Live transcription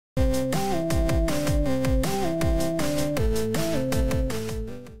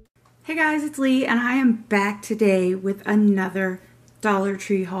guys, it's Lee and I am back today with another Dollar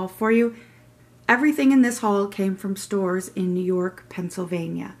Tree haul for you. Everything in this haul came from stores in New York,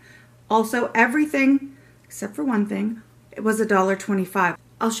 Pennsylvania. Also, everything except for one thing, it was $1.25.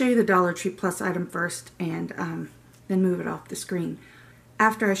 I'll show you the Dollar Tree Plus item first and then move it off the screen.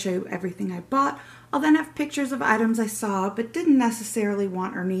 After I show you everything I bought, I'll then have pictures of items I saw but didn't necessarily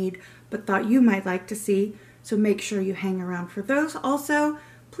want or need, but thought you might like to see, so make sure you hang around for those. Also,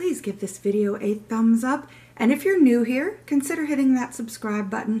 please give this video a thumbs up, and if you're new here, consider hitting that subscribe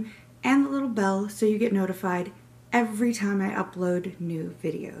button and the little bell so you get notified every time I upload new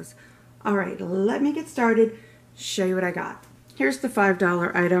videos. Alright, let me get started, show you what I got. Here's the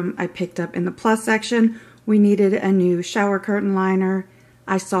 $5 item I picked up in the plus section. We needed a new shower curtain liner.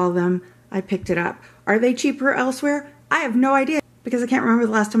 I saw them, I picked it up. Are they cheaper elsewhere? I have no idea because I can't remember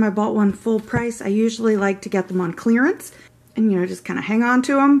the last time I bought one full price. I usually like to get them on clearance and, you know, just kind of hang on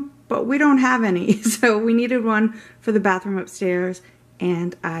to them, but we don't have any. So we needed one for the bathroom upstairs,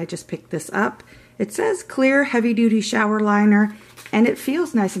 and I just picked this up. It says clear heavy duty shower liner, and it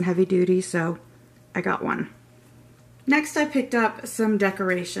feels nice and heavy duty, so I got one. Next, I picked up some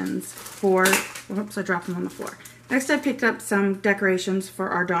decorations for, whoops, I dropped them on the floor. Next, I picked up some decorations for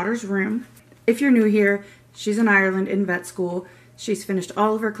our daughter's room. If you're new here, she's in Ireland in vet school. She's finished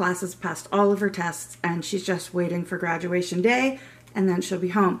all of her classes, passed all of her tests, and she's just waiting for graduation day, and then she'll be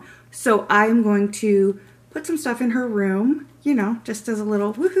home. So I'm going to put some stuff in her room, you know, just as a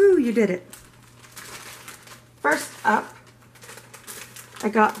little woohoo, you did it. First up, I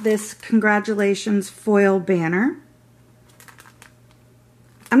got this congratulations foil banner.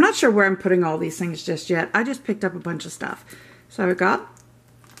 I'm not sure where I'm putting all these things just yet. I just picked up a bunch of stuff. So I got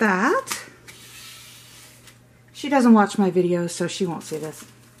that. She doesn't watch my videos, so she won't see this.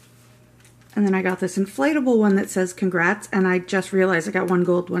 And then I got this inflatable one that says congrats, and I just realized I got one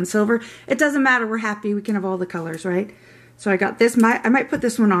gold, one silver. It doesn't matter, we're happy, we can have all the colors, right? So I got this, I might put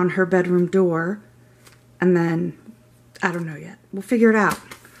this one on her bedroom door, and then, I don't know yet. We'll figure it out.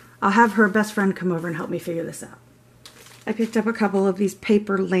 I'll have her best friend come over and help me figure this out. I picked up a couple of these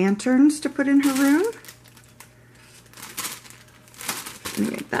paper lanterns to put in her room.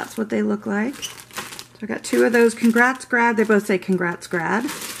 Anyway, that's what they look like. So I got two of those. Congrats, grad. They both say congrats, grad.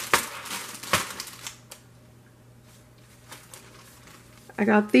 I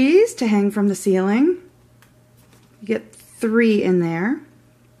got these to hang from the ceiling. You get 3 in there.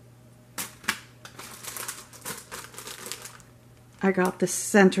 I got the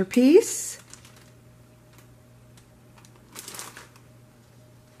centerpiece.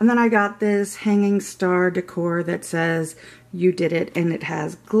 And then I got this hanging star decor that says you did it, and it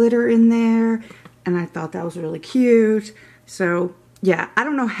has glitter in there. And I thought that was really cute. So yeah, I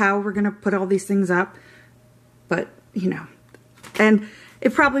don't know how we're gonna put all these things up, but you know, and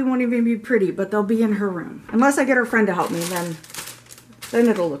it probably won't even be pretty, but they'll be in her room. Unless I get her friend to help me, then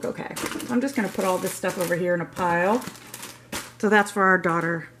it'll look okay. So I'm just gonna put all this stuff over here in a pile. So that's for our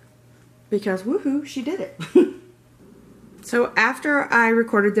daughter, because woohoo, she did it. So after I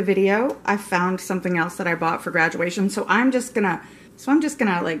recorded the video, I found something else that I bought for graduation. So I'm just gonna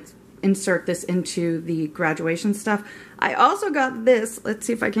like insert this into the graduation stuff. I also got this, let's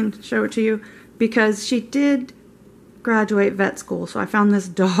see if I can show it to you, because she did graduate vet school. So I found this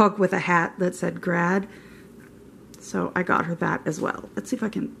dog with a hat that said grad. So I got her that as well. Let's see if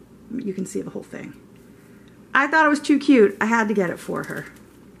you can see the whole thing. I thought it was too cute. I had to get it for her.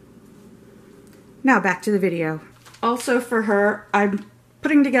 Now back to the video. Also for her, I'm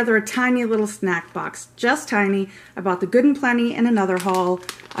putting together a tiny little snack box, just tiny. I bought the Good and Plenty in another haul.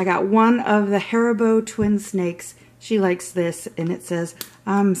 I got one of the Haribo twin snakes. She likes this, and it says,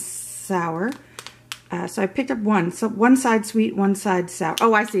 I'm sour. So I picked up one. So one side sweet, one side sour.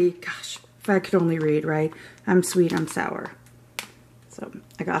 Oh, I see. Gosh, if I could only read, right? I'm sweet, I'm sour. So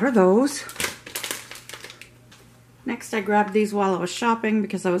I got her those. Next, I grabbed these while I was shopping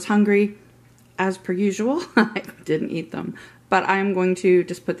because I was hungry. As per usual, I didn't eat them, but I'm going to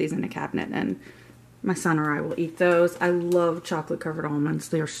just put these in a cabinet, and my son or I will eat those. I love chocolate covered almonds.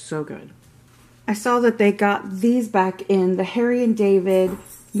 They are so good. I saw that they got these back in the Harry and David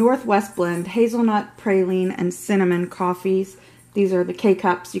Northwest Blend Hazelnut, Praline, and Cinnamon coffees. These are the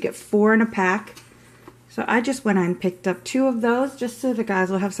K-Cups. You get 4 in a pack. So I just went and picked up 2 of those just so the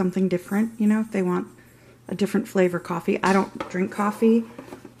guys will have something different, you know, if they want a different flavor coffee. I don't drink coffee.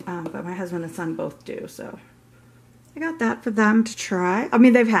 But my husband and son both do, so I got that for them to try. I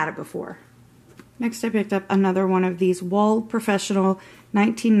mean, they've had it before. Next, I picked up another one of these Wall Professional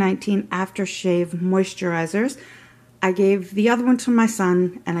 1919 Aftershave Moisturizers. I gave the other one to my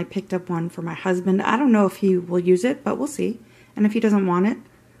son, and I picked up one for my husband. I don't know if he will use it, but we'll see. And if he doesn't want it,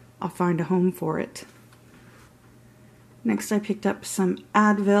 I'll find a home for it. Next I picked up some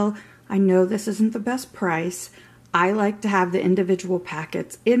Advil. I know this isn't the best price. I like to have the individual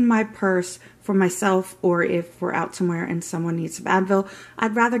packets in my purse for myself, or if we're out somewhere and someone needs some Advil,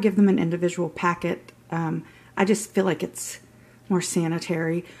 I'd rather give them an individual packet. I just feel like it's more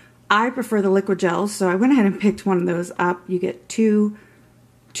sanitary. I prefer the liquid gels, so I went ahead and picked one of those up. You get two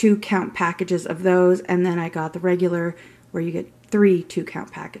count packages of those, and then I got the regular where you get 3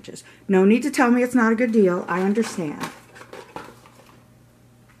 2-count packages. No need to tell me it's not a good deal. I understand.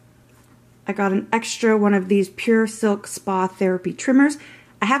 I got an extra one of these Pure Silk Spa Therapy trimmers.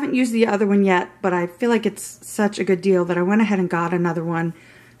 I haven't used the other one yet, but I feel like it's such a good deal that I went ahead and got another one.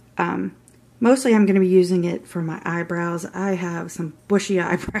 Mostly I'm going to be using it for my eyebrows. I have some bushy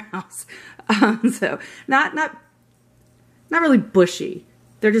eyebrows. So not really bushy.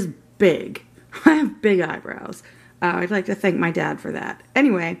 They're just big. I have big eyebrows. I'd like to thank my dad for that.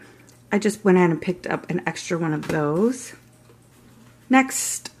 Anyway, I just went ahead and picked up an extra one of those.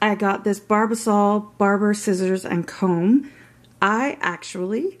 Next, I got this Barbasol barber scissors and comb. I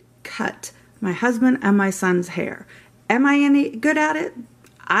actually cut my husband and my son's hair. Am I any good at it?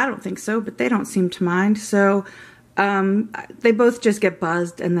 I don't think so, but they don't seem to mind. So they both just get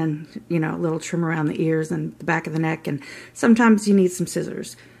buzzed, and then, you know, a little trim around the ears and the back of the neck. And sometimes you need some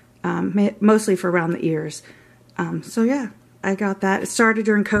scissors, mostly for around the ears. So yeah, I got that. It started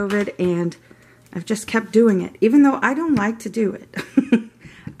during COVID, and I've just kept doing it, even though I don't like to do it.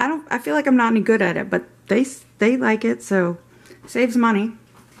 I feel like I'm not any good at it, but they like it, so it saves money.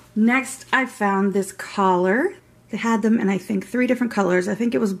 Next, I found this collar. They had them in, I think, 3 different colors. I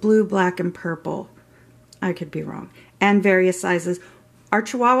think it was blue, black, and purple. I could be wrong. And various sizes. Our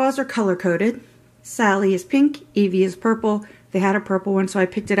Chihuahuas are color-coded. Sally is pink, Evie is purple. They had a purple one, so I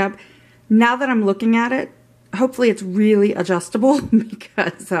picked it up. Now that I'm looking at it, hopefully it's really adjustable,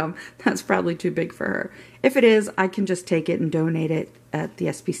 because that's probably too big for her. If it is, I can just take it and donate it at the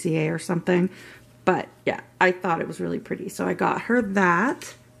SPCA or something. But yeah, I thought it was really pretty, so I got her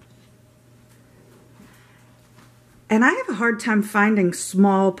that. And I have a hard time finding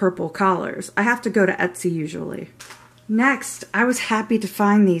small purple collars. I have to go to Etsy usually. Next, I was happy to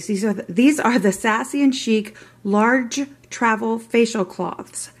find these. These are the Sassy and Chic large travel facial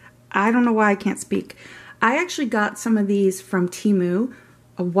cloths. I don't know why I can't speak. I actually got some of these from Temu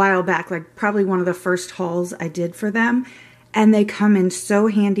a while back, like probably one of the first hauls I did for them. And they come in so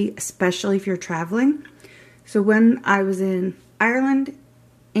handy, especially if you're traveling. So when I was in Ireland,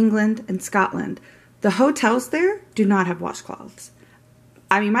 England, and Scotland, the hotels there do not have washcloths.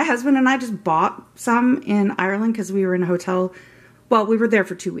 I mean, my husband and I just bought some in Ireland because we were in a hotel. Well, we were there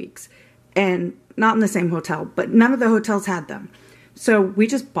for 2 weeks, and not in the same hotel, but none of the hotels had them. So we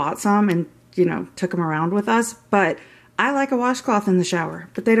just bought some and, you know, took them around with us. But I like a washcloth in the shower,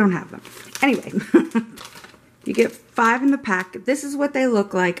 but they don't have them. Anyway, you get 5 in the pack. This is what they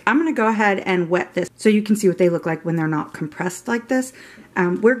look like. I'm going to go ahead and wet this so you can see what they look like when they're not compressed like this.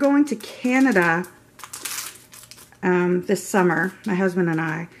 We're going to Canada this summer, my husband and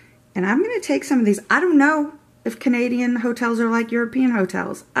I'm going to take some of these. I don't know if Canadian hotels are like European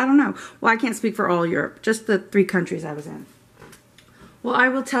hotels. I don't know. Well, I can't speak for all Europe, just the 3 countries I was in. Well, I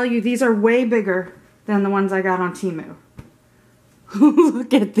will tell you, these are way bigger than the ones I got on Temu.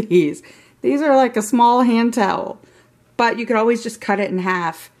 Look at these. These are like a small hand towel, but you could always just cut it in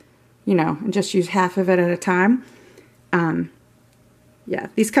half, you know, and just use half of it at a time. Yeah,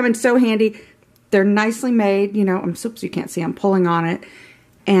 these come in so handy. They're nicely made, you know. Oops, you can't see, I'm pulling on it.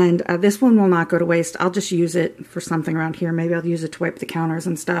 And this one will not go to waste. I'll just use it for something around here. Maybe I'll use it to wipe the counters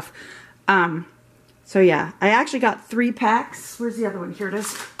and stuff. So yeah, I actually got 3 packs. Where's the other one? Here it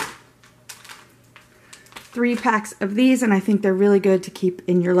is. 3 packs of these, and I think they're really good to keep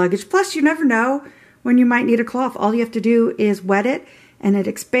in your luggage. Plus, you never know when you might need a cloth. All you have to do is wet it, and it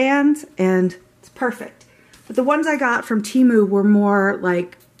expands, and it's perfect. But the ones I got from Temu were more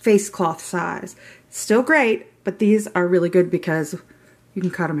like face cloth size. Still great, but these are really good because you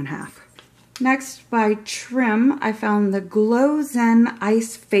can cut them in half. Next, by Trim, I found the Glow Zen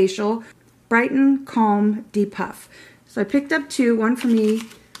Ice Facial Brighten Calm Depuff. So I picked up 2, one for me,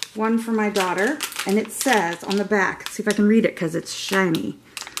 one for my daughter, and it says on the back, see if I can read it because it's shiny.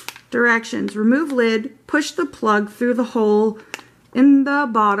 Directions: remove lid, push the plug through the hole in the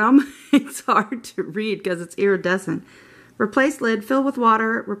bottom. It's hard to read because it's iridescent. Replace lid, fill with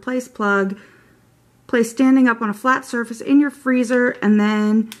water, replace plug, place standing up on a flat surface in your freezer, and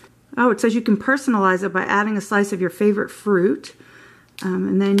then, oh, it says you can personalize it by adding a slice of your favorite fruit.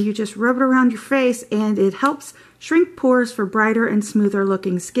 And then you just rub it around your face, and it helps shrink pores for brighter and smoother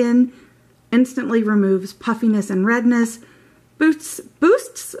looking skin, instantly removes puffiness and redness,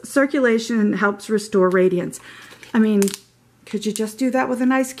 boosts circulation and helps restore radiance. I mean, could you just do that with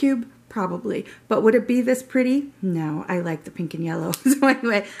an ice cube? Probably. But would it be this pretty? No, I like the pink and yellow. So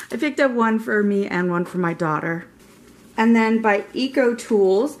anyway, I picked up one for me and one for my daughter. And then by Eco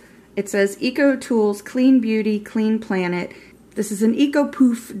Tools, it says Eco Tools Clean Beauty, Clean Planet. This is an Eco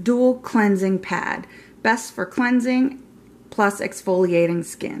Poof dual cleansing pad. Best for cleansing plus exfoliating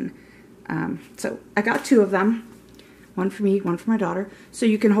skin. So I got 2 of them. One for me, one for my daughter. So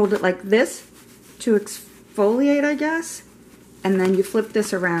you can hold it like this to exfoliate, I guess. And then you flip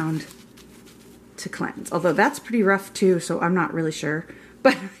this around to cleanse. Although that's pretty rough too, so I'm not really sure.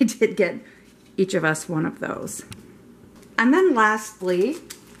 But I did get each of us one of those. And then lastly,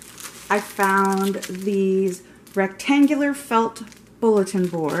 I found these rectangular felt bulletin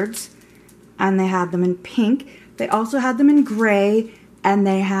boards. And they had them in pink. They also had them in gray. And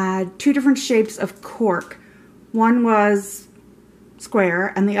they had 2 different shapes of cork. One was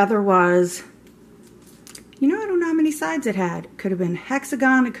square and the other was, you know, I don't know how many sides it had. It could have been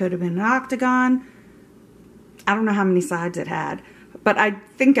hexagon, it could have been an octagon. I don't know how many sides it had, but I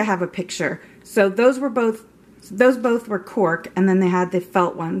think I have a picture. So those both were cork, and then they had the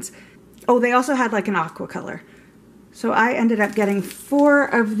felt ones. Oh, they also had like an aqua color. So I ended up getting 4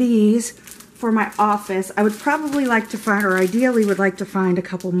 of these for my office. I would probably like to find, or ideally would like to find, a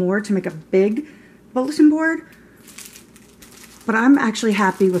couple more to make a big bulletin board. But I'm actually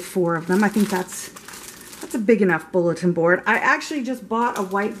happy with 4 of them. I think that's a big enough bulletin board. I actually just bought a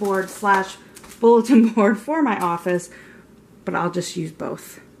whiteboard / bulletin board for my office, but I'll just use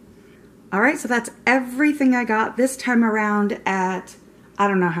both. Alright, so that's everything I got this time around at, I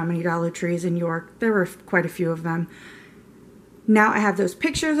don't know how many Dollar Trees in York. There were quite a few of them. Now I have those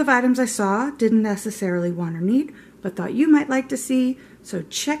pictures of items I saw, didn't necessarily want or need, but thought you might like to see, so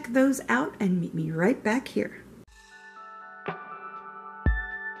check those out and meet me right back here.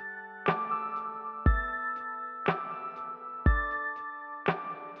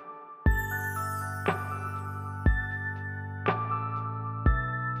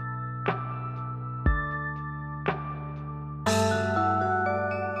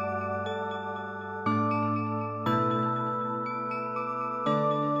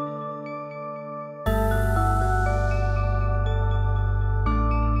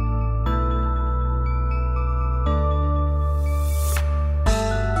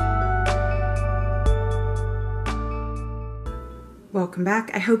 Welcome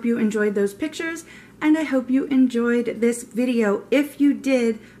back. I hope you enjoyed those pictures and I hope you enjoyed this video. If you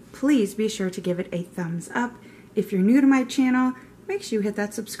did, please be sure to give it a thumbs up. If you're new to my channel, make sure you hit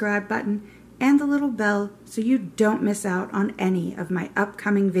that subscribe button and the little bell so you don't miss out on any of my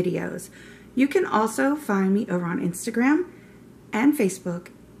upcoming videos. You can also find me over on Instagram and Facebook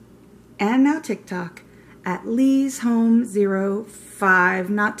and now TikTok at LeighsHome05.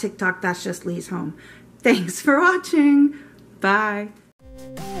 Not TikTok, that's just LeighsHome. Thanks for watching. Bye.